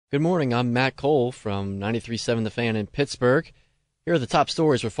Good morning, I'm Matt Cole from 93.7 The Fan in Pittsburgh. Here are the top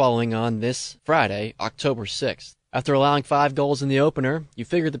stories we're following on this Friday, October 6th. After allowing 5 goals in the opener, you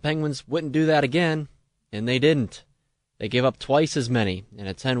figured the Penguins wouldn't do that again, and they didn't. They gave up twice as many in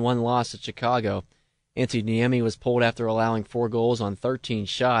a 10-1 loss at Chicago. Antti Niemi was pulled after allowing 4 goals on 13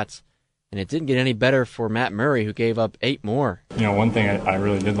 shots, and it didn't get any better for Matt Murray, who gave up 8 more. One thing I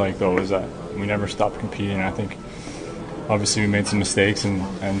really did like, though, is that we never stopped competing. I think obviously we made some mistakes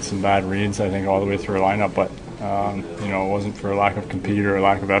and some bad reads, I think, all the way through our lineup, but it wasn't for a lack of compete or a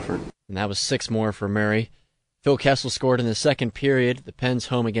lack of effort. And that was 6 more for Murray. Phil Kessel scored in the second period. The Pens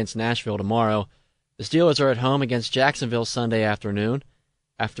home against Nashville tomorrow. The Steelers are at home against Jacksonville Sunday afternoon.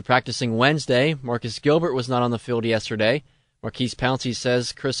 After practicing Wednesday, Marcus Gilbert was not on the field yesterday. Marquise Pouncey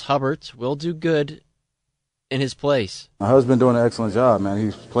says Chris Hubbard will do good in his place. Hubbard's been doing an excellent job, man.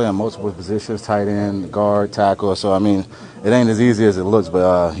 He's playing multiple positions, tight end, guard, tackle. So, it ain't as easy as it looks,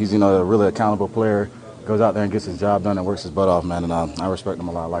 but he's, a really accountable player. Goes out there and gets his job done and works his butt off, man, and I respect him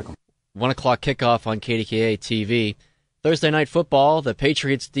a lot. I like him. 1 o'clock kickoff on KDKA TV. Thursday Night Football, the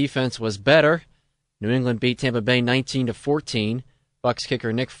Patriots' defense was better. New England beat Tampa Bay 19-14. Bucs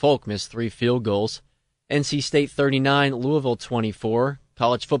kicker Nick Folk missed 3 field goals. NC State 39, Louisville 24.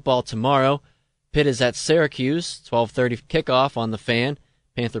 College football tomorrow. Pitt is at Syracuse, 12:30 kickoff on the Fan.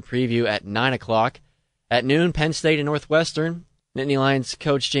 Panther preview at 9 o'clock. At noon, Penn State and Northwestern. Nittany Lions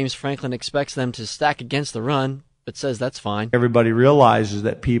coach James Franklin expects them to stack against the run, but says that's fine. Everybody realizes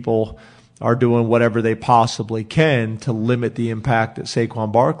that people are doing whatever they possibly can to limit the impact that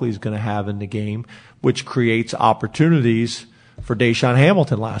Saquon Barkley is going to have in the game, which creates opportunities for Deshaun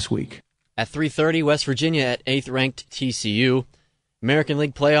Hamilton last week. At 3:30, West Virginia at 8th-ranked TCU. American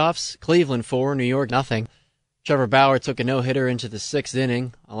League playoffs, Cleveland 4, New York nothing. Trevor Bauer took a no-hitter into the 6th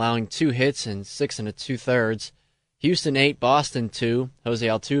inning, allowing 2 hits and 6 2/3. Houston 8, Boston 2. Jose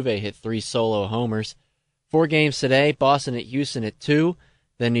Altuve hit 3 solo homers. 4 games today, Boston at Houston at 2,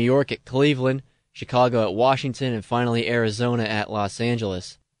 then New York at Cleveland, Chicago at Washington, and finally Arizona at Los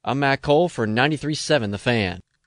Angeles. I'm Matt Cole for 93.7 The Fan.